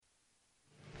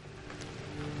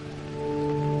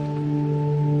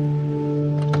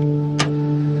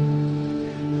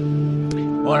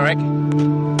Morning, Rick.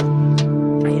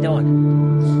 How you doing?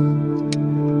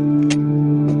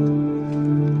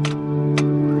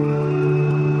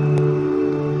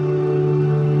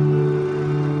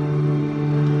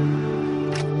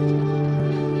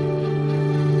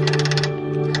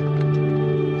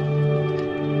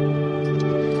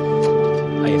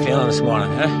 How you feeling this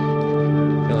morning, huh?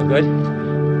 Feeling good?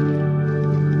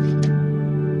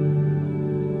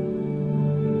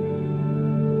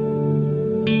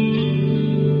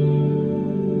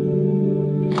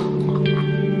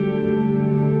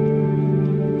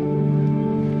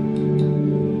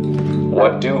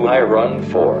 What do I run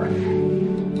for?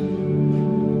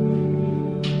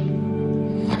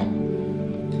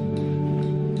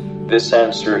 This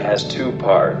answer has two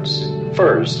parts.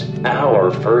 First,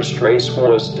 our first race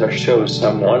was to show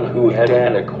someone who had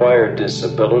an acquired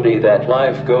disability that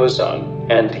life goes on,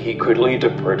 and he could lead a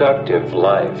productive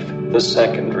life. The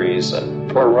second reason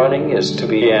for running is to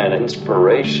be an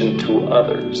inspiration to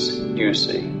others. You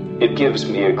see, it gives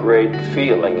me a great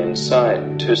feeling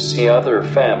inside to see other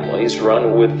families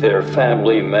run with their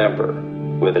family member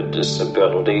with a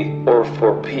disability, or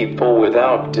for people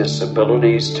without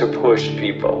disabilities to push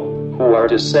people who are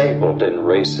disabled in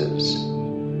races.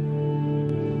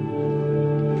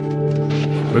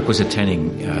 Rick was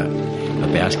attending a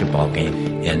basketball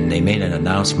game, and they made an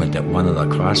announcement that one of the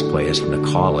lacrosse players from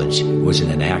the college was in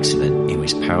an accident. He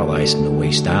was paralyzed from the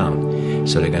waist down.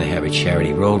 So they're going to have a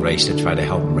charity road race to try to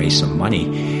help him raise some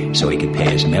money so he could pay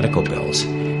his medical bills.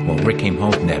 Well, Rick came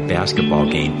home from that basketball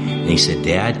game, and he said,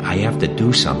 "Dad, I have to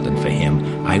do something for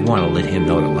him. I want to let him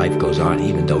know that life goes on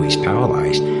even though he's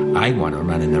paralyzed. I want to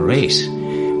run in the race."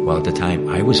 Well, at the time,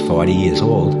 I was 40 years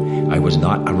old. I was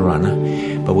not a runner,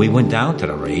 but we went down to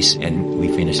the race, and we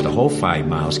finished the whole 5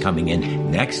 miles, coming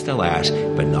in next to last,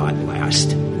 but not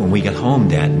last. When we got home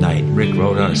that night, Rick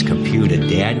wrote on his computer,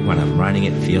 "Dad, when I'm running,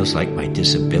 it feels like my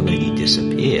disability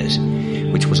disappears,"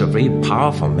 which was a very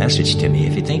powerful message to me.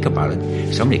 If you think about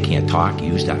it, somebody can't talk,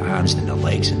 use their arms and their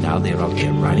legs, and now they're out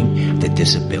there running. The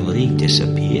disability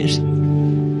disappears.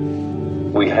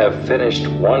 We have finished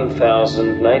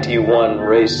 1,091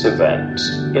 race events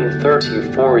in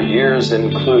 34 years,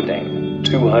 including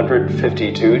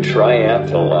 252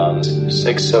 triathlons,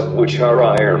 6 of which are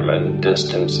Ironman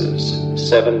distances,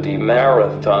 70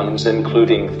 marathons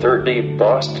including 30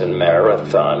 Boston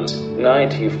marathons,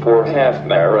 94 half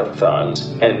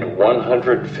marathons, and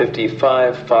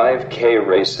 155 5K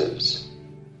races.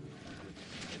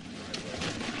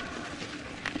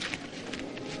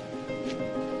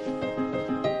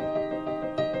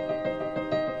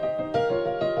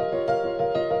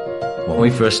 When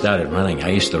we first started running, I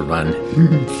used to run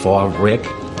for Rick,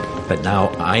 but now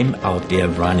I'm out there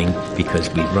running because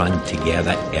we run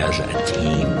together as a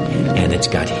team. And it's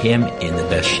got him in the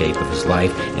best shape of his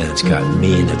life, and it's got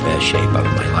me in the best shape of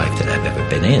my life that I've ever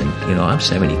been in. You know, I'm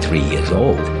 73 years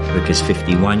old. Rick is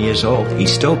 51 years old. He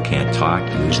still can't talk,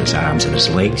 use his arms and his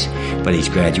legs, but he's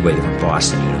graduated from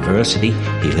Boston University.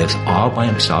 He lives all by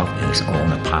himself in his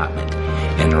own apartment.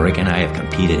 And Rick and I have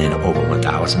competed in over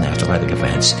 1,000 athletic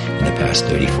events in the past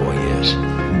 34 years.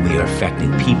 We are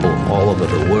affecting people all over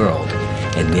the world,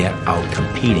 and they're out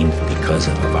competing because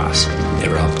of us.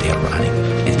 They're out there running.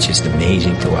 It's just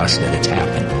amazing to us that it's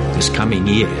happened. This coming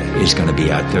year is going to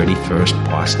be our 31st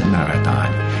Boston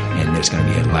Marathon, and there's going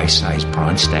to be a life-size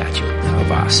bronze statue of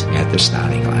us at the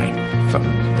starting line. From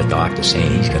the doctor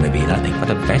saying he's going to be nothing but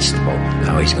a vegetable,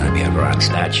 now he's going to be a bronze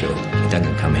statue. It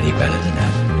doesn't come any better than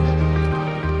that.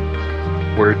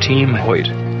 We're Team Hoyt,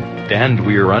 and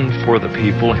we run for the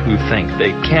people who think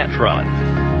they can't run.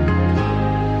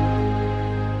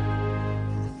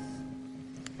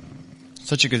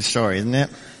 Such a good story, isn't it?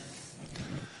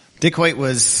 Dick Hoyt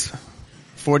was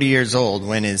 40 years old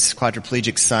when his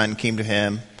quadriplegic son came to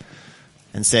him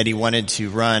and said he wanted to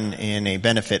run in a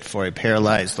benefit for a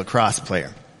paralyzed lacrosse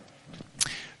player.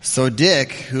 So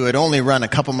Dick, who had only run a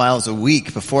couple miles a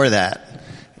week before that,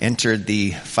 entered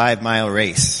the 5-mile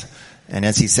race. And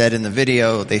as he said in the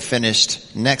video, they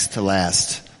finished next to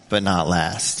last, but not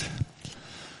last.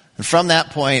 And from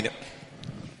that point,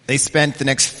 they spent the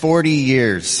next 40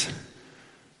 years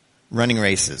running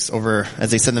races. Over, as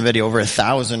they said in the video, over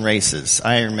 1,000 races,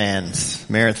 Ironmans,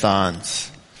 marathons,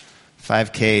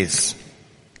 5Ks.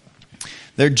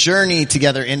 Their journey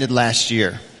together ended last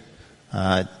year.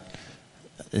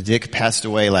 Dick passed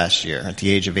away last year at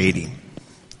the age of 80.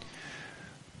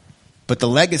 But the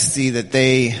legacy that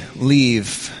they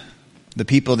leave, the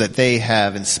people that they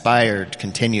have inspired,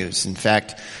 continues. In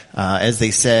fact, as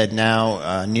they said,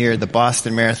 now near the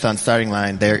Boston Marathon starting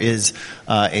line, there is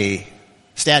a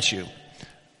statue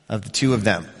of the two of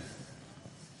them.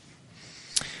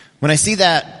 When I see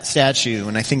that statue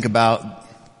and I think about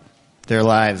their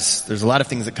lives, there's a lot of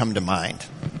things that come to mind.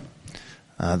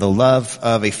 The love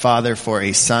of a father for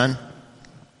a son.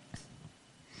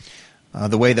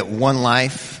 The way that one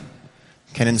life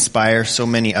can inspire so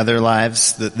many other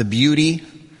lives. The beauty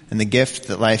and the gift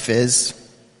that life is.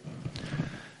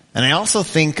 And I also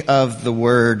think of the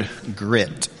word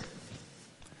grit.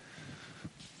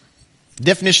 The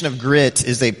definition of grit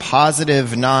is a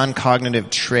positive, non-cognitive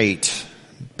trait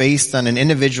based on an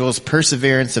individual's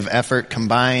perseverance of effort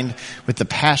combined with the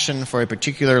passion for a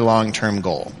particular long-term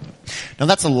goal. Now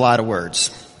that's a lot of words.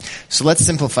 So let's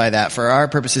simplify that. For our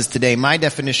purposes today, my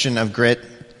definition of grit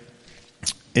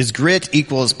is grit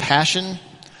equals passion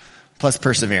plus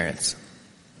perseverance.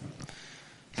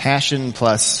 Passion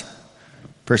plus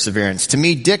perseverance. To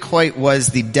me, Dick Hoyt was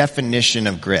the definition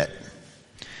of grit.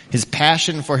 His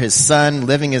passion for his son,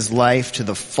 living his life to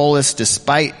the fullest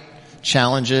despite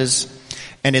challenges,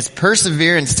 and his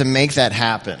perseverance to make that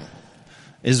happen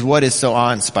is what is so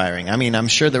awe-inspiring. I mean, I'm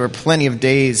sure there were plenty of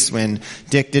days when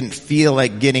Dick didn't feel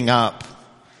like getting up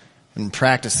and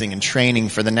practicing and training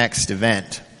for the next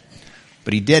event.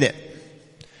 But he did it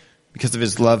because of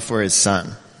his love for his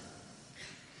son.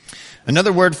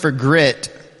 Another word for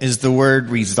grit is the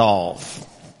word resolve.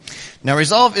 Now,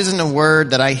 resolve isn't a word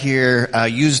that I hear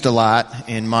used a lot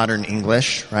in modern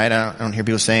English, right? I don't hear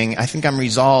people saying, I think I'm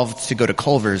resolved to go to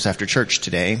Culver's after church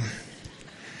today.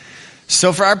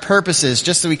 So for our purposes,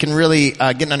 just so we can really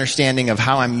get an understanding of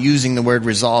how I'm using the word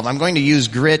resolve, I'm going to use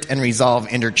grit and resolve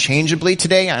interchangeably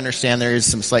today. I understand there is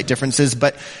some slight differences,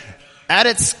 but at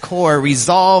its core,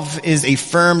 resolve is a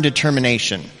firm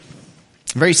determination,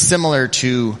 very similar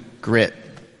to grit.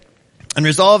 And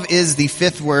resolve is the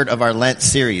fifth word of our Lent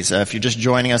series. If you're just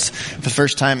joining us for the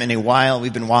first time in a while,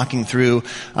 we've been walking through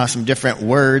some different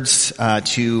words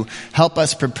to help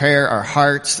us prepare our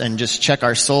hearts and just check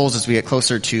our souls as we get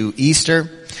closer to Easter.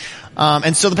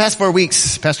 And so the past 4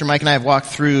 weeks, Pastor Mike and I have walked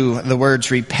through the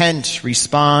words repent,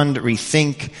 respond,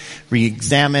 rethink,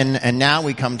 re-examine, and now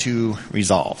we come to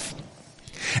resolve.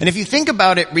 And if you think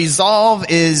about it, resolve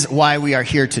is why we are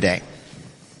here today.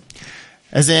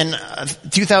 As in,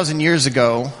 2,000 years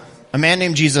ago, a man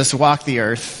named Jesus walked the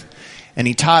earth, and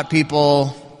he taught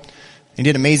people, he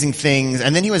did amazing things,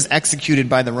 and then he was executed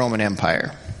by the Roman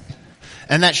Empire.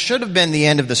 And that should have been the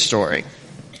end of the story.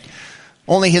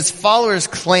 Only his followers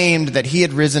claimed that he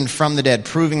had risen from the dead,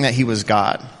 proving that he was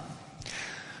God.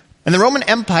 And the Roman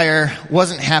Empire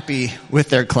wasn't happy with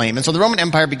their claim, and so the Roman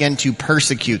Empire began to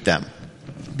persecute them.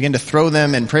 Began to throw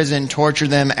them in prison, torture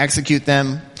them, execute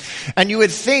them. And you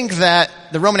would think that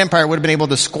the Roman Empire would have been able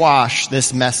to squash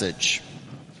this message.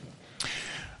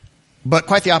 But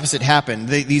quite the opposite happened.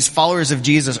 These followers of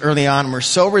Jesus early on were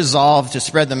so resolved to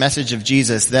spread the message of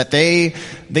Jesus that they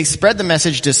spread the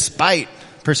message despite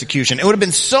persecution. It would have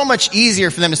been so much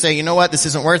easier for them to say, you know what, this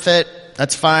isn't worth it.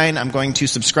 That's fine. I'm going to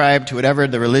subscribe to whatever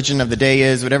the religion of the day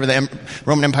is, whatever the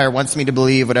Roman Empire wants me to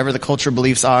believe, whatever the cultural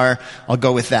beliefs are, I'll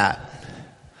go with that.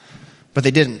 But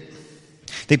they didn't.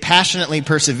 They passionately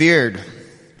persevered.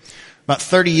 About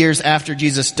 30 years after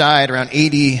Jesus died, around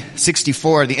AD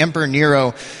 64, the Emperor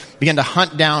Nero began to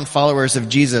hunt down followers of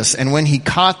Jesus. And when he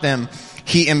caught them,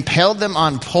 he impaled them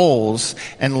on poles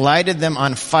and lighted them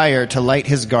on fire to light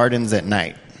his gardens at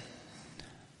night.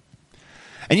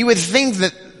 And you would think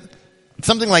that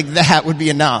something like that would be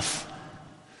enough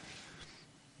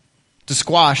to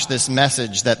squash this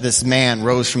message that this man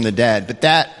rose from the dead. But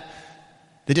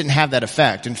they didn't have that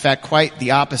effect. In fact, quite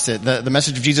the opposite. The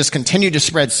message of Jesus continued to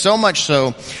spread so much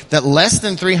so that less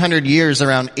than 300 years,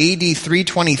 around AD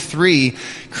 323,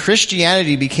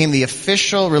 Christianity became the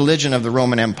official religion of the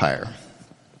Roman Empire.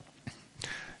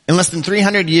 In less than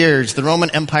 300 years, the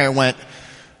Roman Empire went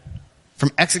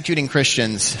from executing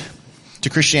Christians to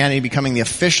Christianity becoming the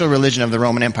official religion of the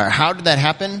Roman Empire. How did that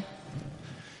happen?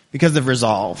 Because of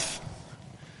resolve.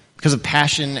 Because of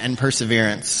passion and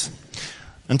perseverance.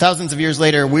 And thousands of years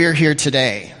later, we're here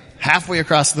today, halfway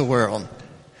across the world,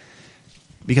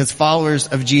 because followers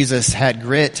of Jesus had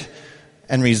grit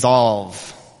and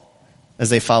resolve as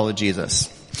they followed Jesus.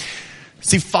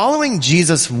 See, following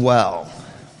Jesus well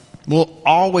will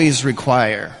always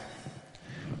require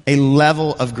a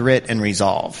level of grit and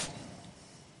resolve.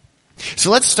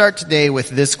 So let's start today with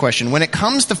this question. When it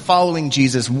comes to following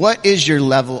Jesus, what is your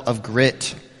level of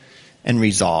grit and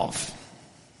resolve?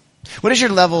 What is your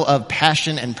level of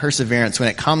passion and perseverance when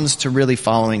it comes to really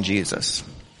following Jesus?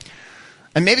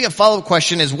 And maybe a follow-up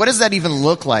question is, what does that even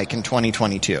look like in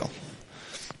 2022?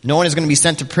 No one is going to be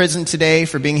sent to prison today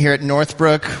for being here at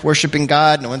Northbrook, worshiping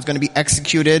God. No one's going to be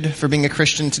executed for being a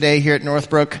Christian today here at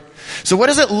Northbrook. So what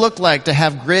does it look like to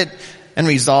have grit and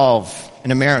resolve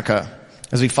in America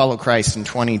as we follow Christ in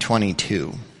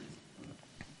 2022?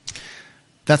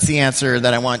 That's the answer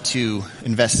that I want to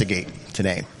investigate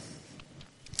today.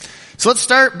 So let's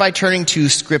start by turning to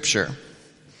Scripture.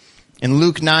 In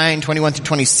Luke 9, 21 through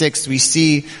 26, we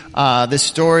see this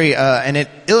story, and it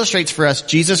illustrates for us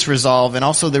Jesus' resolve and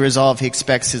also the resolve he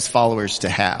expects his followers to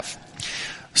have.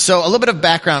 So a little bit of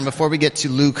background before we get to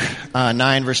Luke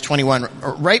 9, verse 21.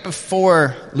 Right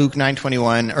before Luke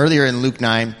 9:21, earlier in Luke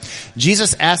 9,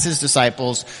 Jesus asked his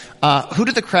disciples, who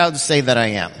do the crowds say that I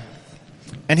am?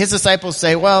 And his disciples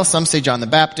say, well, some say John the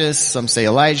Baptist, some say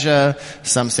Elijah,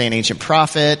 some say an ancient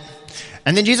prophet.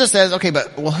 And then Jesus says, okay,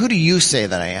 but well, who do you say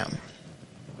that I am?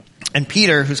 And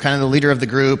Peter, who's kind of the leader of the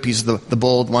group, he's the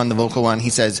bold one, the vocal one, he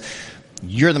says,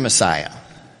 you're the Messiah.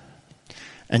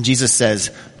 And Jesus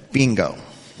says, bingo.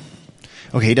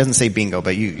 Okay, he doesn't say bingo,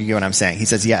 but you get what I'm saying. He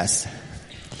says yes.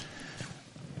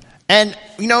 And,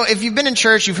 you know, if you've been in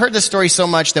church, you've heard this story so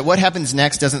much that what happens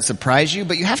next doesn't surprise you,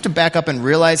 but you have to back up and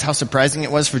realize how surprising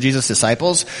it was for Jesus'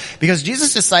 disciples. Because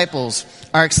Jesus' disciples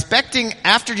are expecting,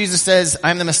 after Jesus says,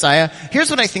 I'm the Messiah, here's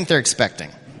what I think they're expecting.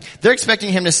 They're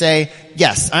expecting him to say,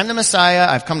 yes, I'm the Messiah,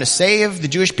 I've come to save the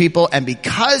Jewish people, and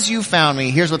because you found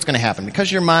me, here's what's going to happen.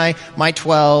 Because you're my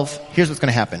 12, here's what's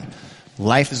going to happen.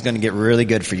 Life is going to get really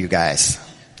good for you guys.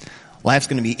 Life's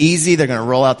going to be easy, they're going to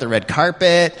roll out the red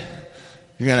carpet,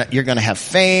 you're going to have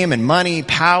fame and money,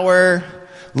 power.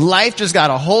 Life just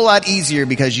got a whole lot easier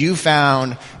because you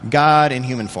found God in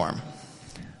human form.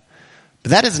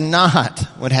 But that is not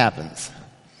what happens.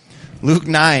 Luke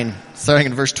 9, starting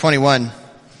in verse 21,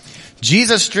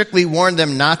 Jesus strictly warned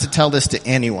them not to tell this to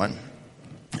anyone.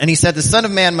 And he said, the Son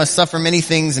of Man must suffer many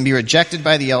things and be rejected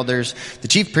by the elders, the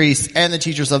chief priests, and the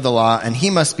teachers of the law, and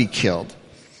he must be killed.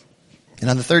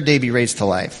 And on the third day be raised to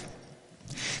life.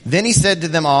 Then he said to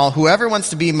them all, whoever wants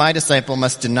to be my disciple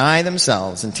must deny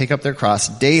themselves and take up their cross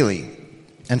daily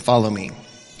and follow me.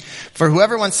 For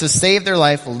whoever wants to save their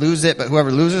life will lose it, but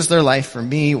whoever loses their life for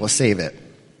me will save it.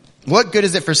 What good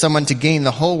is it for someone to gain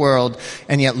the whole world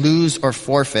and yet lose or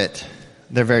forfeit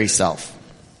their very self?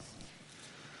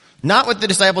 Not what the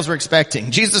disciples were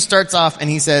expecting. Jesus starts off and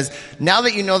he says, now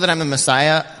that you know that I'm the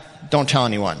Messiah, don't tell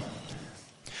anyone.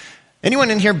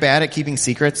 Anyone in here bad at keeping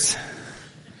secrets?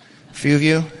 A few of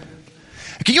you?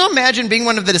 Can you imagine being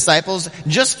one of the disciples,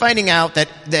 just finding out that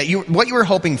what you were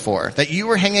hoping for, that you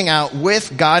were hanging out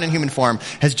with God in human form,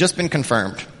 has just been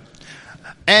confirmed?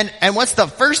 And what's the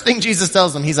first thing Jesus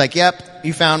tells them? He's like, yep,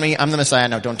 you found me, I'm the Messiah,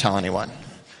 now don't tell anyone.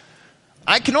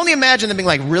 I can only imagine them being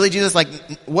like, really, Jesus? Like,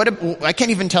 I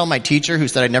can't even tell my teacher who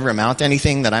said I'd never amount to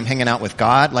anything that I'm hanging out with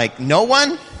God? Like, no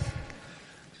one?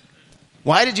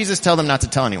 Why did Jesus tell them not to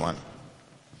tell anyone?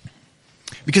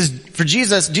 Because for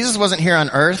Jesus wasn't here on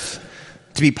earth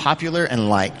to be popular and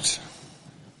liked.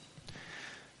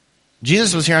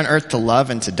 Jesus was here on earth to love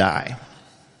and to die.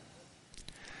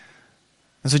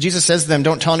 And so Jesus says to them,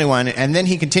 don't tell anyone. And then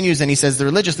he continues and he says, the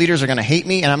religious leaders are going to hate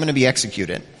me and I'm going to be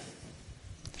executed.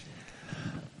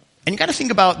 And you got to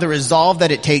think about the resolve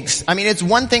that it takes. I mean, it's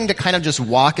one thing to kind of just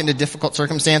walk into difficult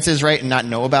circumstances, right, and not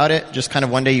know about it. Just kind of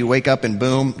one day you wake up and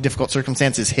boom, difficult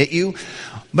circumstances hit you.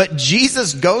 But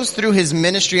Jesus goes through his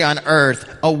ministry on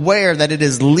earth aware that it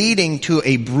is leading to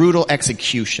a brutal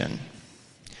execution.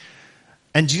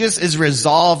 And Jesus is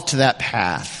resolved to that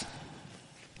path.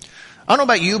 I don't know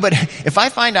about you, but if I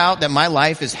find out that my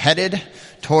life is headed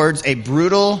towards a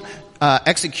brutal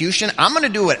execution, I'm going to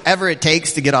do whatever it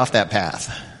takes to get off that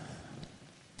path.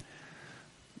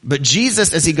 But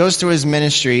Jesus, as he goes through his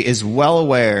ministry, is well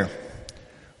aware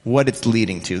what it's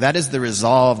leading to. That is the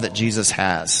resolve that Jesus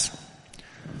has.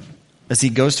 As he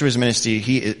goes through his ministry,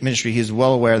 he is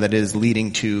well aware that it is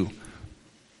leading to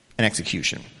an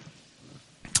execution.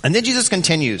 And then Jesus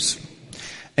continues.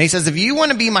 And he says, if you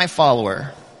want to be my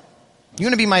follower, you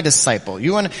want to be my disciple,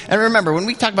 and remember, when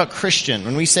we talk about Christian,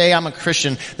 when we say I'm a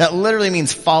Christian, that literally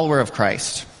means follower of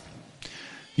Christ.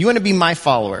 You want to be my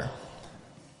follower.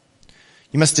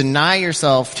 You must deny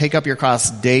yourself, take up your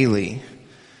cross daily,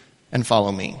 and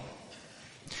follow me.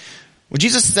 What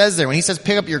Jesus says there, when he says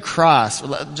pick up your cross,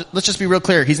 let's just be real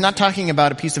clear. He's not talking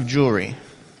about a piece of jewelry.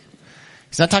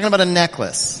 He's not talking about a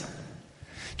necklace.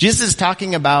 Jesus is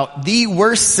talking about the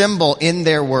worst symbol in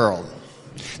their world.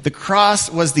 The cross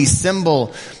was the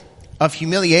symbol of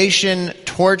humiliation,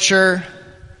 torture,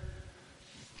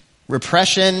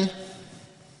 repression.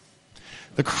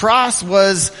 The cross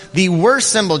was the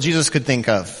worst symbol Jesus could think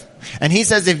of. And he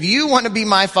says, if you want to be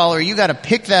my follower, you got to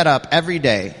pick that up every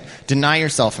day. Deny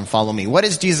yourself and follow me. What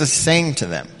is Jesus saying to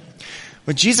them?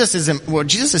 What Jesus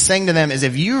is saying to them is,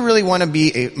 if you really want to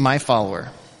be my follower,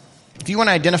 if you want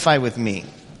to identify with me,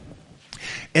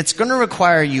 It's going to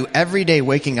require you every day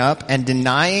waking up and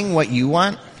denying what you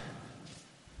want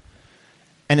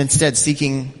and instead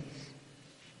seeking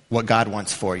what God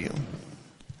wants for you.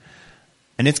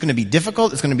 And it's going to be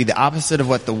difficult. It's going to be the opposite of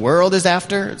what the world is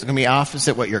after. It's going to be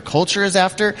opposite what your culture is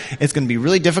after. It's going to be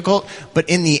really difficult. But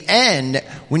in the end,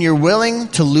 when you're willing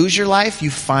to lose your life,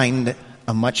 you find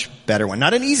a much better one.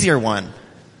 Not an easier one.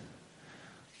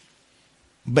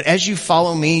 But as you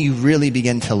follow me, you really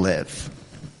begin to live.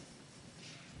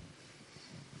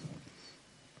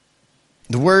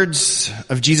 The words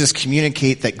of Jesus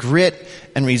communicate that grit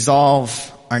and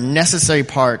resolve are necessary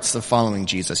parts of following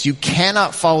Jesus. You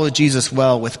cannot follow Jesus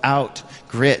well without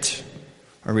grit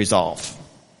or resolve.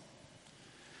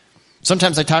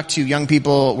 Sometimes I talk to young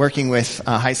people working with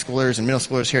high schoolers and middle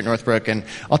schoolers here at Northbrook, and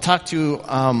I'll talk to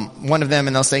one of them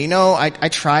and they'll say, I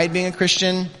tried being a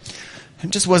Christian. It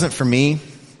just wasn't for me.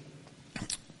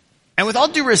 And with all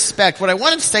due respect, what I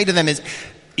want to say to them is,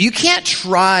 you can't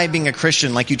try being a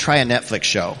Christian like you try a Netflix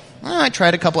show. I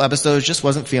tried a couple episodes, just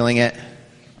wasn't feeling it.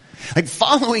 Like,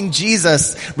 following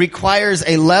Jesus requires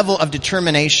a level of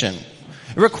determination.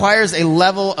 It requires a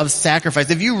level of sacrifice.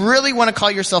 If you really want to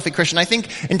call yourself a Christian, I think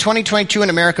in 2022 in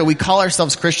America, we call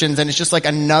ourselves Christians and it's just like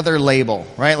another label,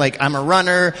 right? Like, I'm a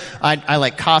runner, I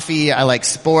like coffee, I like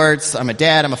sports, I'm a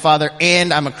dad, I'm a father,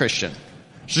 and I'm a Christian.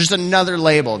 It's just another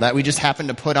label that we just happen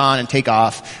to put on and take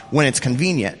off when it's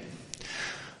convenient.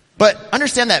 But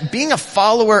understand that being a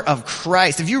follower of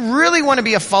Christ, if you really want to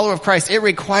be a follower of Christ, it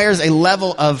requires a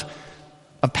level of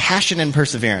passion and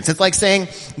perseverance. It's like saying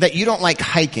that you don't like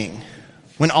hiking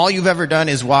when all you've ever done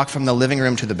is walk from the living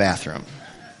room to the bathroom.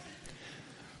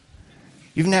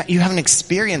 You haven't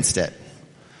experienced it.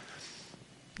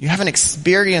 You haven't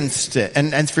experienced it.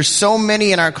 And for so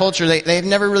many in our culture, they've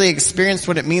never really experienced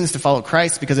what it means to follow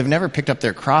Christ because they've never picked up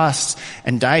their cross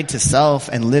and died to self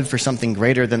and lived for something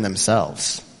greater than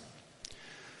themselves.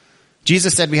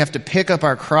 Jesus said we have to pick up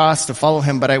our cross to follow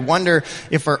him, but I wonder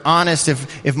if we're honest,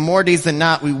 if more days than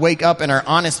not we wake up and our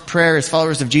honest prayer as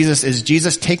followers of Jesus is,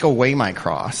 Jesus, take away my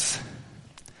cross,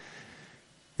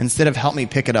 instead of help me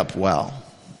pick it up well.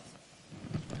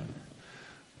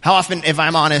 How often, if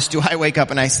I'm honest, do I wake up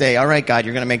and I say, all right, God,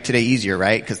 you're going to make today easier,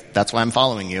 right? Because that's why I'm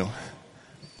following you.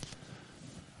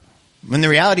 When the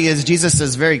reality is, Jesus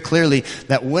says very clearly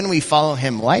that when we follow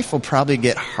him, life will probably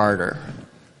get harder.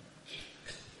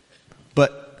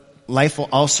 But life will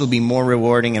also be more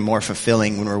rewarding and more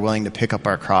fulfilling when we're willing to pick up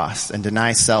our cross and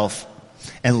deny self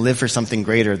and live for something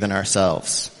greater than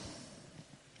ourselves.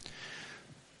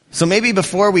 So maybe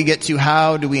before we get to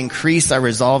how do we increase our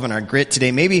resolve and our grit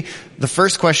today, maybe the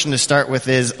first question to start with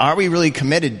is, are we really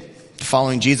committed to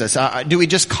following Jesus? Do we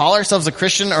just call ourselves a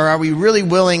Christian, or are we really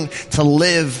willing to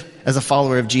live as a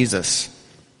follower of Jesus?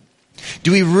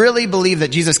 Do we really believe that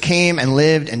Jesus came and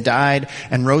lived and died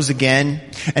and rose again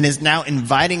and is now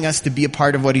inviting us to be a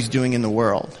part of what he's doing in the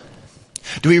world?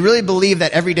 Do we really believe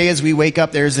that every day as we wake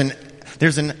up there's an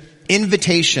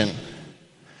invitation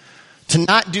to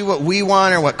not do what we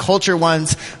want or what culture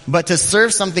wants, but to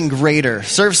serve something greater,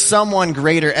 serve someone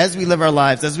greater as we live our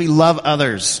lives, as we love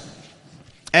others,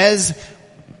 as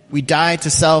we die to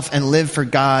self and live for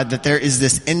God, that there is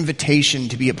this invitation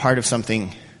to be a part of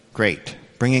something great,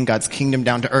 bringing God's kingdom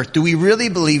down to earth. Do we really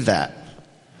believe that?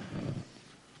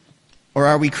 Or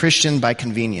are we Christian by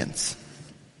convenience?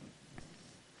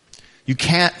 You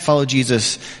can't follow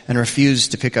Jesus and refuse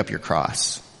to pick up your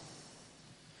cross.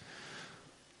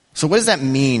 So what does that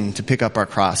mean to pick up our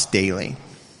cross daily?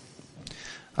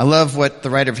 I love what the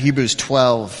writer of Hebrews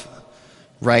 12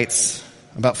 writes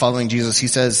about following Jesus. He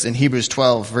says in Hebrews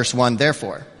 12, verse 1,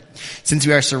 "Therefore, since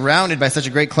we are surrounded by such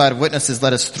a great cloud of witnesses,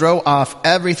 let us throw off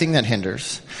everything that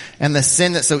hinders and the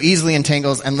sin that so easily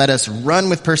entangles, and let us run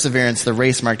with perseverance the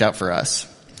race marked out for us,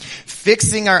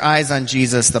 fixing our eyes on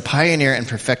Jesus, the pioneer and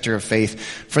perfecter of faith.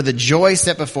 For the joy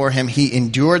set before him, he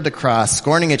endured the cross,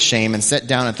 scorning its shame, and sat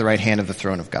down at the right hand of the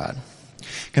throne of God.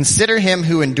 Consider him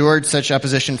who endured such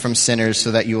opposition from sinners,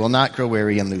 so that you will not grow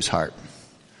weary and lose heart."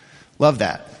 Love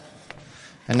that.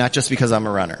 And not just because I'm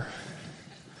a runner.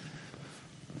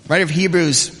 Writer of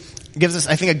Hebrews gives us,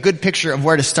 I think, a good picture of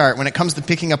where to start when it comes to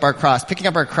picking up our cross. Picking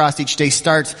up our cross each day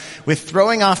starts with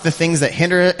throwing off the things that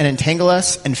hinder it and entangle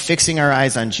us and fixing our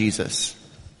eyes on Jesus.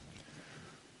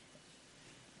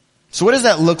 So what does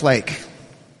that look like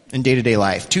in day-to-day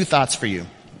life? 2 thoughts for you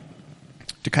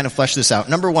to kind of flesh this out.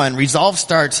 Number 1, resolve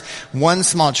starts one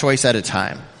small choice at a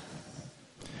time.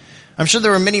 I'm sure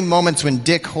there were many moments when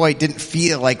Dick Hoyt didn't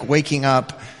feel like waking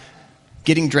up,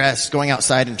 getting dressed, going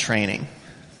outside and training.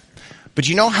 But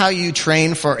you know how you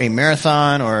train for a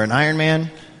marathon or an Ironman?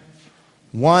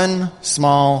 One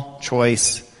small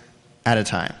choice at a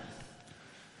time.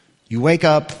 You wake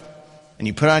up and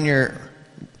you put on your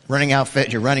running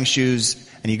outfit, your running shoes,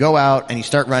 and you go out and you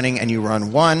start running and you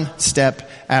run one step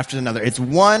after another. It's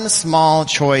one small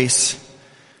choice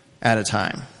at a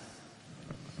time.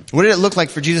 What did it look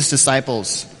like for Jesus'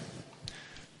 disciples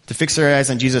to fix their eyes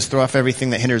on Jesus, throw off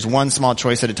everything that hinders, one small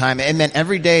choice at a time? It meant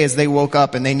every day as they woke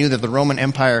up and they knew that the Roman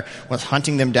Empire was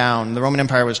hunting them down, the Roman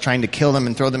Empire was trying to kill them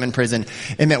and throw them in prison.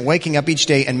 It meant waking up each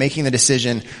day and making the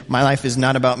decision, my life is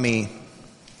not about me.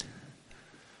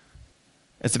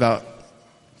 It's about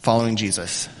following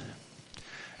Jesus.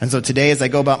 And so today as I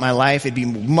go about my life, it'd be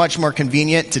much more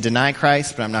convenient to deny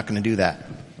Christ, but I'm not going to do that.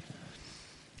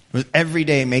 It was every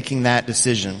day making that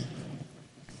decision.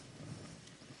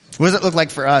 What does it look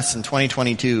like for us in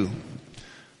 2022? To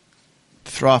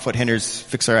throw off what hinders,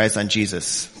 fix our eyes on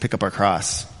Jesus, pick up our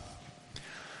cross.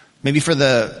 Maybe for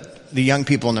the young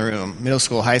people in the room, middle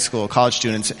school, high school, college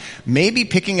students, maybe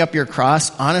picking up your cross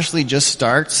honestly just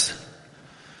starts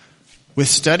with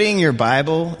studying your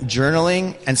Bible,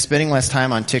 journaling, and spending less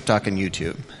time on TikTok and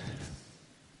YouTube.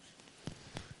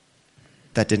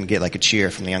 That didn't get like a cheer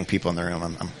from the young people in the room.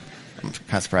 I'm kind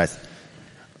of surprised.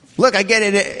 Look, I get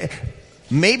it.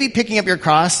 Maybe picking up your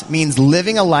cross means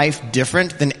living a life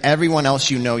different than everyone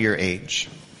else you know your age.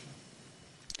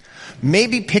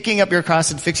 Maybe picking up your cross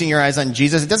and fixing your eyes on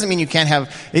Jesus, it doesn't mean you can't have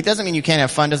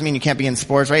fun, doesn't mean you can't be in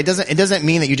sports, right? It doesn't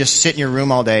mean that you just sit in your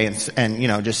room all day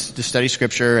and just study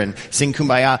scripture and sing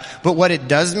Kumbaya. But what it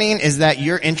does mean is that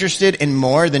you're interested in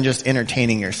more than just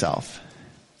entertaining yourself.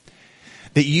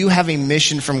 That you have a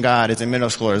mission from God as a middle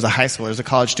schooler, as a high schooler, as a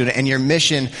college student, and your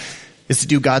mission is to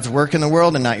do God's work in the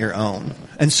world and not your own.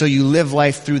 And so you live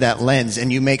life through that lens,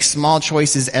 and you make small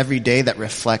choices every day that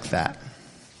reflect that.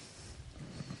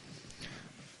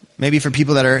 Maybe for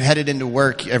people that are headed into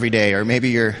work every day, or maybe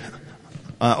you're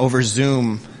over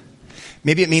Zoom.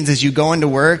 Maybe it means as you go into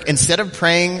work, instead of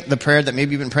praying the prayer that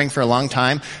maybe you've been praying for a long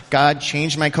time, God,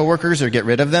 change my coworkers or get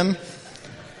rid of them.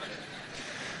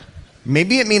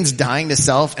 Maybe it means dying to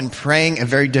self and praying a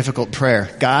very difficult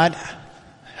prayer. God,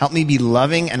 help me be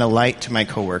loving and a light to my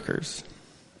coworkers.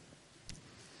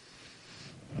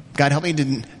 God, help me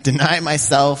to deny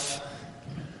myself,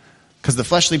 because the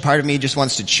fleshly part of me just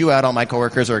wants to chew out all my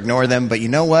coworkers or ignore them. But you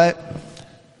know what?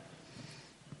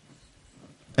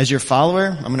 As your follower,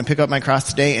 I'm going to pick up my cross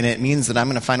today, and it means that I'm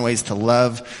going to find ways to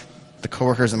love the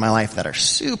coworkers in my life that are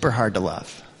super hard to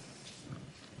love.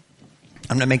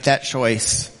 I'm going to make that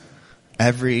choice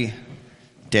every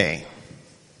day.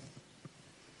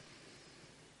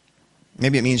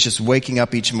 Maybe it means just waking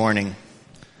up each morning,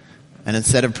 and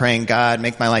instead of praying, God,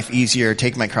 make my life easier,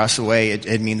 take my cross away,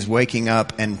 it means waking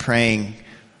up and praying,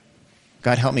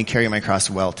 God, help me carry my cross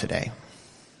well today.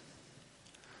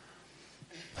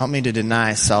 Help me to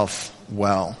deny self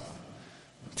well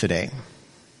today.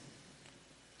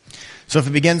 So if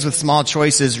it begins with small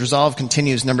choices, resolve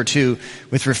continues, number 2,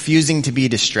 with refusing to be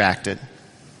distracted.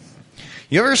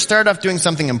 You ever start off doing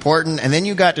something important, and then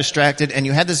you got distracted, and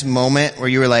you had this moment where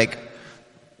you were like,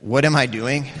 what am I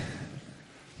doing?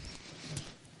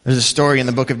 There's a story in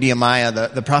the book of Nehemiah.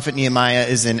 The prophet Nehemiah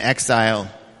is in exile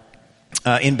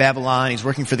in Babylon. He's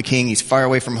working for the king. He's far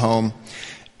away from home.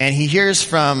 And he hears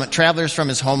from travelers from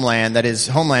his homeland, that is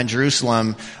homeland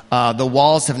Jerusalem, the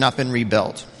walls have not been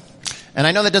rebuilt. And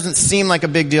I know that doesn't seem like a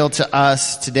big deal to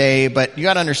us today, but you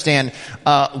got to understand,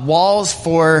 walls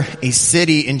for a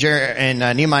city in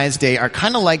Nehemiah's day are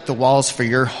kind of like the walls for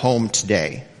your home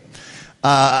today.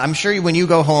 I'm sure when you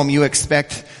go home, you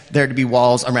expect there to be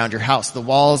walls around your house. The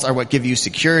walls are what give you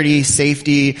security,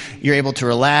 safety. You're able to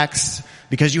relax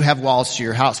because you have walls to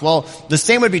your house. Well, the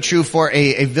same would be true for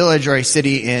a village or a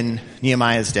city in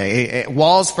Nehemiah's day.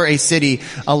 Walls for a city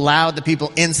allowed the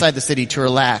people inside the city to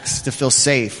relax, to feel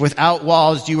safe. Without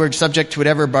walls, you were subject to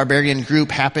whatever barbarian group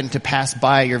happened to pass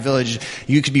by your village.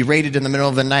 You could be raided in the middle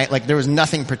of the night. Like there was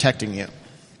nothing protecting you.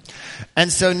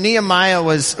 And so Nehemiah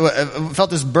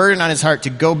felt this burden on his heart to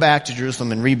go back to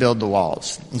Jerusalem and rebuild the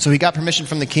walls. And so he got permission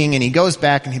from the king, and he goes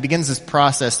back and he begins this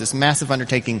process, this massive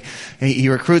undertaking. He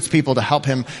recruits people to help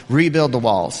him rebuild the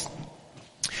walls.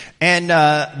 And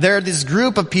there are this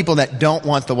group of people that don't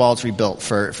want the walls rebuilt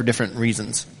for different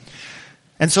reasons.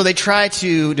 And so they try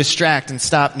to distract and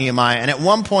stop Nehemiah. And at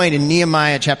one point in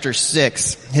Nehemiah chapter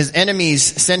 6, his enemies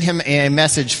send him a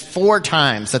message 4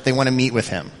 times that they want to meet with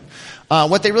him.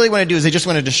 What they really want to do is they just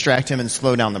want to distract him and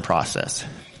slow down the process.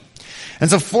 And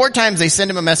so 4 times they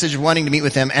send him a message wanting to meet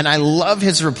with him, and I love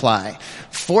his reply.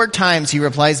 4 times he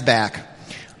replies back,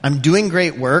 I'm doing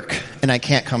great work and I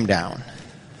can't come down.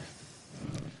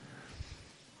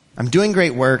 I'm doing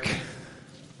great work.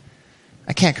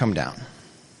 I can't come down.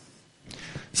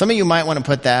 Some of you might want to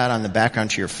put that on the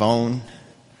background to your phone.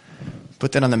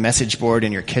 Put that on the message board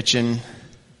in your kitchen.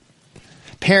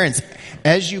 Parents,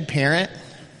 as you parent,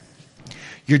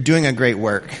 you're doing a great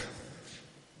work.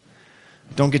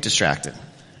 Don't get distracted.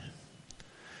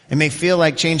 It may feel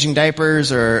like changing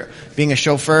diapers or being a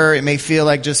chauffeur. It may feel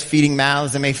like just feeding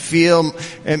mouths. It may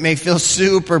feel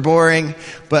super boring.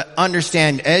 But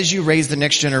understand, as you raise the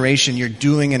next generation, you're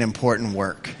doing an important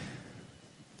work.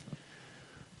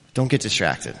 Don't get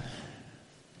distracted.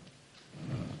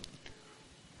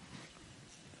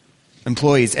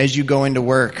 Employees, as you go into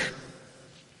work,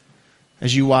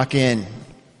 as you walk in,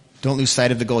 don't lose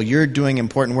sight of the goal. You're doing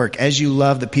important work. As you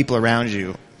love the people around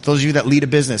you, those of you that lead a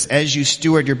business, as you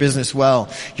steward your business well,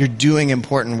 you're doing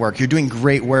important work. You're doing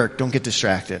great work. Don't get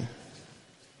distracted.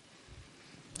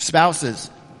 Spouses,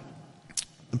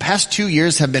 the past 2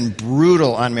 years have been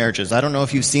brutal on marriages. I don't know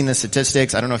if you've seen the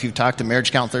statistics. I don't know if you've talked to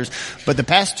marriage counselors. But the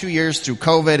past 2 years through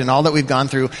COVID and all that we've gone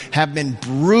through have been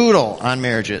brutal on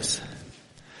marriages.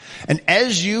 And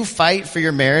as you fight for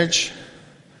your marriage,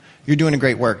 you're doing a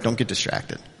great work. Don't get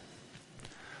distracted.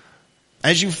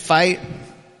 As you fight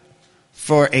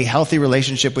for a healthy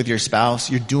relationship with your spouse,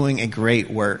 you're doing a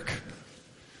great work.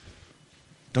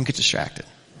 Don't get distracted.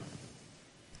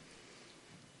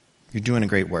 You're doing a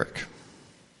great work.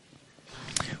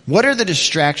 What are the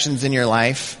distractions in your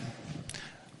life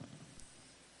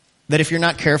that, if you're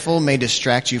not careful, may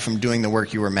distract you from doing the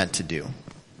work you were meant to do?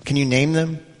 Can you name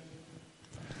them?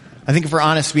 I think if we're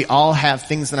honest, we all have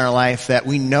things in our life that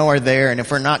we know are there, and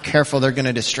if we're not careful, they're going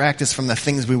to distract us from the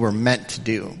things we were meant to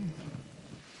do.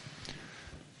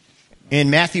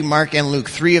 In Matthew, Mark, and Luke,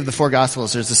 3 of the 4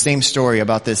 Gospels, there's the same story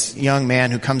about this young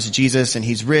man who comes to Jesus, and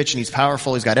he's rich and he's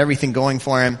powerful. He's got everything going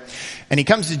for him. And he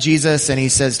comes to Jesus and he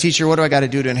says, "Teacher, what do I got to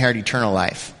do to inherit eternal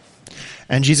life?"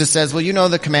 And Jesus says, "Well, you know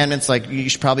the commandments, like you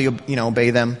should probably, obey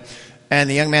them." And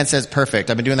the young man says, "Perfect.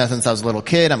 I've been doing that since I was a little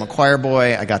kid. I'm a choir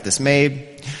boy. I got this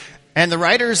made." And the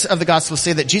writers of the Gospels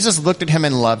say that Jesus looked at him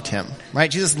and loved him, right?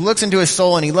 Jesus looks into his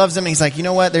soul and he loves him, and he's like, "You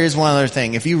know what? There is one other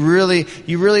thing. If you really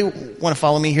want to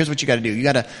follow me, here's what you got to do. You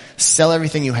got to sell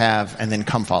everything you have and then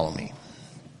come follow me."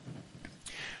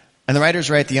 And the writers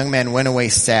write, the young man went away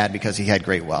sad because he had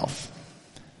great wealth.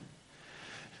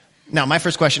 Now, my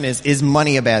first question is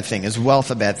money a bad thing? Is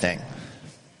wealth a bad thing?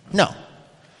 No.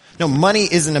 No, money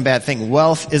isn't a bad thing.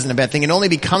 Wealth isn't a bad thing. It only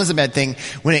becomes a bad thing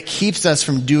when it keeps us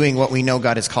from doing what we know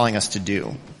God is calling us to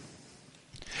do.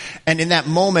 And in that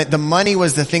moment, the money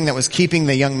was the thing that was keeping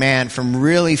the young man from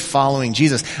really following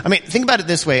Jesus. I mean, think about it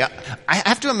this way. I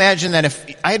have to imagine that if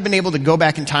I had been able to go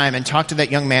back in time and talk to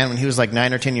that young man when he was like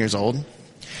 9 or 10 years old,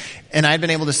 and I'd been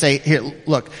able to say, "Here,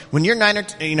 look, when you're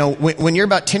when you're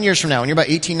about 10 years from now, when you're about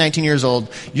 18, 19 years old,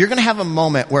 you're going to have a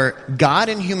moment where God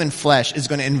in human flesh is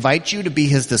going to invite you to be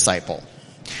his disciple.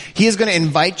 He is going to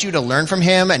invite you to learn from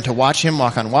him and to watch him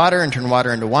walk on water and turn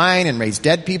water into wine and raise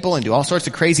dead people and do all sorts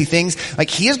of crazy things. Like,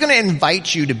 he is going to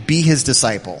invite you to be his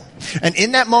disciple. And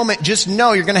in that moment, just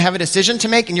know you're going to have a decision to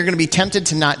make, and you're going to be tempted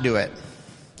to not do it."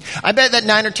 I bet that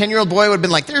 9 or 10-year-old boy would have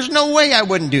been like, "There's no way I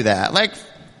wouldn't do that. Like,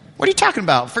 what are you talking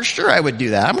about? For sure I would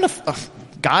do that. I'm going to,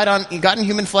 God in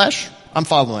human flesh, I'm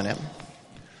following him."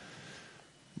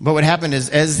 But what happened is,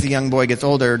 as the young boy gets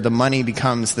older, the money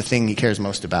becomes the thing he cares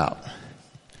most about.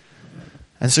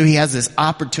 And so he has this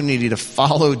opportunity to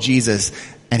follow Jesus,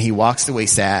 and he walks away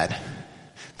sad.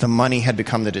 The money had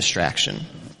become the distraction.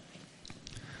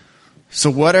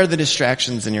 So what are the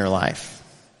distractions in your life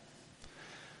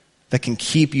that can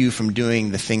keep you from doing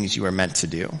the things you are meant to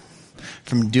do?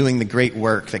 From doing the great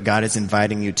work that God is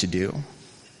inviting you to do?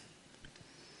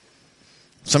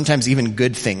 Sometimes even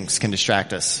good things can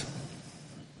distract us.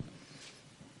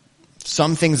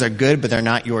 Some things are good, but they're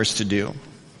not yours to do.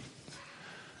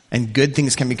 And good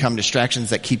things can become distractions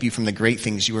that keep you from the great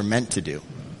things you were meant to do.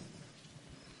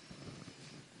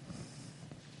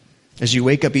 As you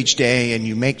wake up each day and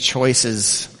you make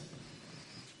choices,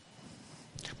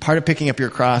 part of picking up your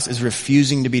cross is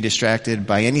refusing to be distracted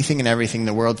by anything and everything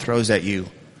the world throws at you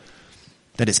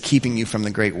that is keeping you from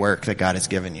the great work that God has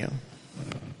given you.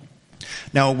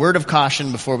 Now, a word of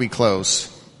caution before we close.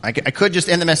 I could just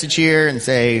end the message here and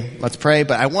say, let's pray,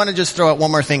 but I want to just throw out one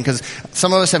more thing, because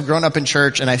some of us have grown up in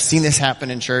church, and I've seen this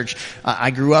happen in church. I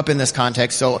grew up in this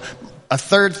context. So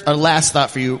a last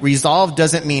thought for you. Resolve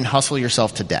doesn't mean hustle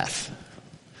yourself to death.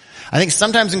 I think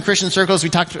sometimes in Christian circles,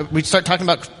 we start talking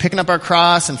about picking up our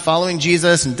cross and following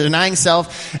Jesus and denying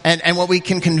self. And what we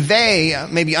can convey,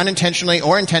 maybe unintentionally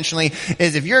or intentionally,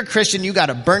 is if you're a Christian, you got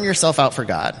to burn yourself out for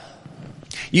God.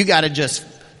 You got to just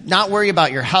not worry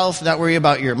about your health, not worry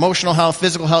about your emotional health,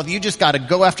 physical health. You just got to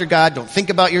go after God. Don't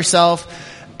think about yourself.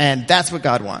 And that's what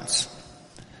God wants.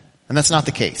 And that's not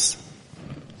the case.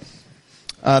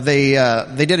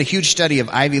 They did a huge study of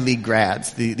Ivy League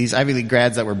grads, these Ivy League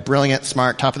grads that were brilliant,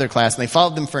 smart, top of their class, and they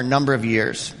followed them for a number of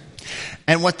years.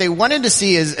 And what they wanted to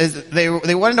see is they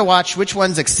wanted to watch which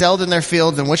ones excelled in their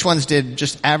fields and which ones did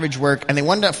just average work, and they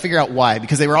wanted to figure out why,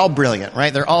 because they were all brilliant,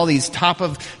 right? They're all these top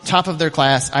of their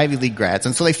class Ivy League grads.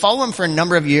 And so they follow them for a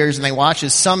number of years, and they watch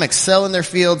as some excel in their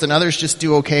fields and others just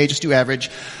do okay, just do average.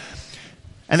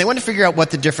 And they wanted to figure out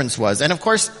what the difference was. And of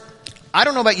course, I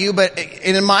don't know about you, but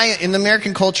in the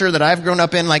American culture that I've grown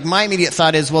up in, like, my immediate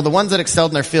thought is, well, the ones that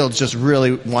excelled in their fields just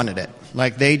really wanted it.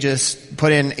 Like, they just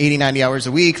put in 80, 90 hours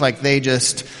a week. Like, they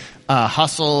just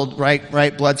hustled,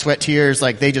 right, blood, sweat, tears.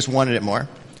 Like, they just wanted it more.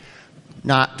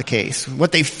 Not the case.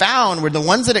 What they found were the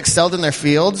ones that excelled in their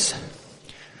fields,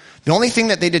 the only thing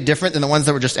that they did different than the ones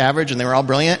that were just average and they were all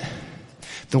brilliant,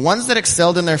 the ones that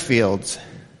excelled in their fields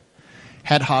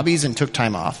had hobbies and took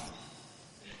time off.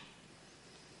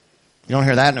 You don't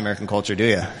hear that in American culture, do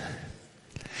you?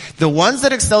 The ones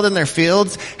that excelled in their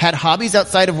fields had hobbies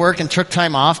outside of work and took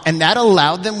time off, and that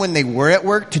allowed them, when they were at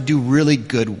work, to do really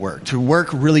good work, to work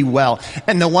really well.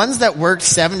 And the ones that worked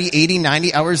 70, 80,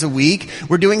 90 hours a week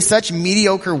were doing such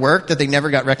mediocre work that they never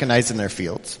got recognized in their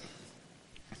fields.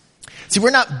 See,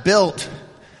 we're not built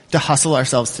to hustle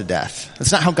ourselves to death.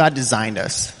 That's not how God designed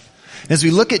us. As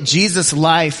we look at Jesus'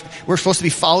 life, we're supposed to be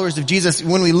followers of Jesus.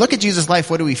 When we look at Jesus' life,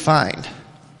 what do we find?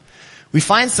 We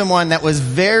find someone that was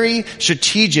very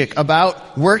strategic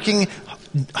about working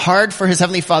hard for his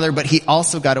Heavenly Father, but he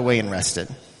also got away and rested.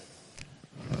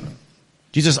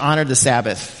 Jesus honored the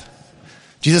Sabbath.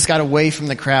 Jesus got away from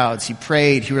the crowds. He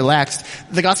prayed. He relaxed.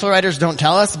 The gospel writers don't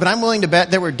tell us, but I'm willing to bet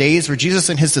there were days where Jesus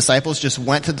and his disciples just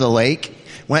went to the lake,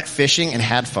 went fishing, and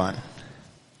had fun.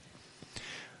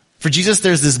 For Jesus,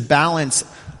 there's this balance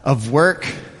of work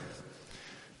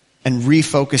and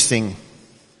refocusing,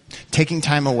 taking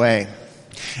time away.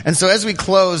 And so as we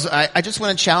close, I just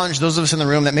want to challenge those of us in the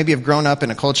room that maybe have grown up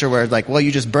in a culture where, like, well,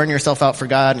 you just burn yourself out for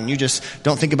God and you just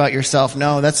don't think about yourself.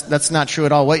 No, that's not true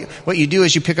at all. What you do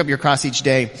is you pick up your cross each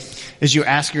day, is you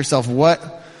ask yourself, what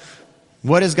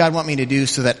does God want me to do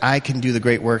so that I can do the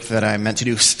great work that I'm meant to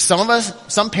do?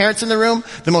 Some parents in the room,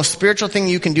 the most spiritual thing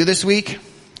you can do this week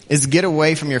is get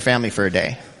away from your family for a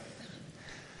day.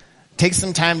 Take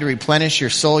some time to replenish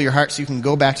your soul, your heart, so you can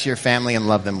go back to your family and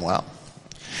love them well.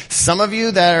 Some of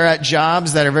you that are at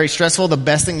jobs that are very stressful, the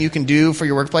best thing you can do for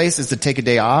your workplace is to take a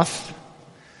day off,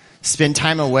 spend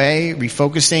time away,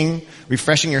 refocusing,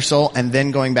 refreshing your soul, and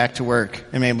then going back to work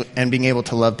and being able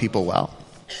to love people well.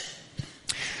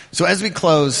 So as we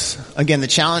close, again, the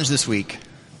challenge this week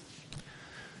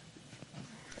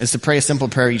is to pray a simple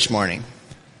prayer each morning.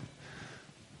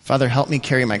 Father, help me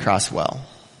carry my cross well.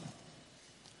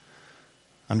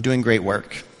 I'm doing great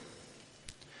work,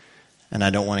 and I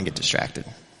don't want to get distracted.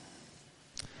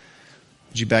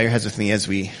 Would you bow your heads with me as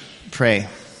we pray?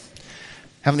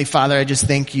 Heavenly Father, I just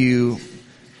thank you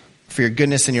for your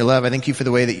goodness and your love. I thank you for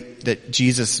the way that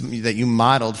Jesus, that you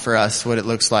modeled for us what it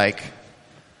looks like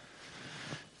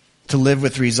to live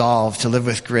with resolve, to live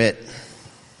with grit.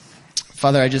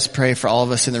 Father, I just pray for all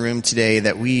of us in the room today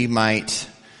that we might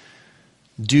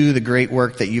do the great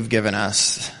work that you've given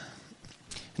us,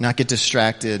 and not get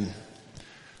distracted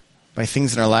by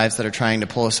things in our lives that are trying to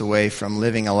pull us away from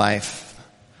living a life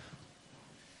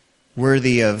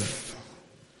worthy of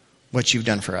what you've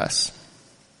done for us.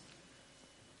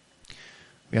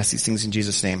 We ask these things in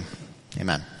Jesus' name.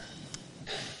 Amen.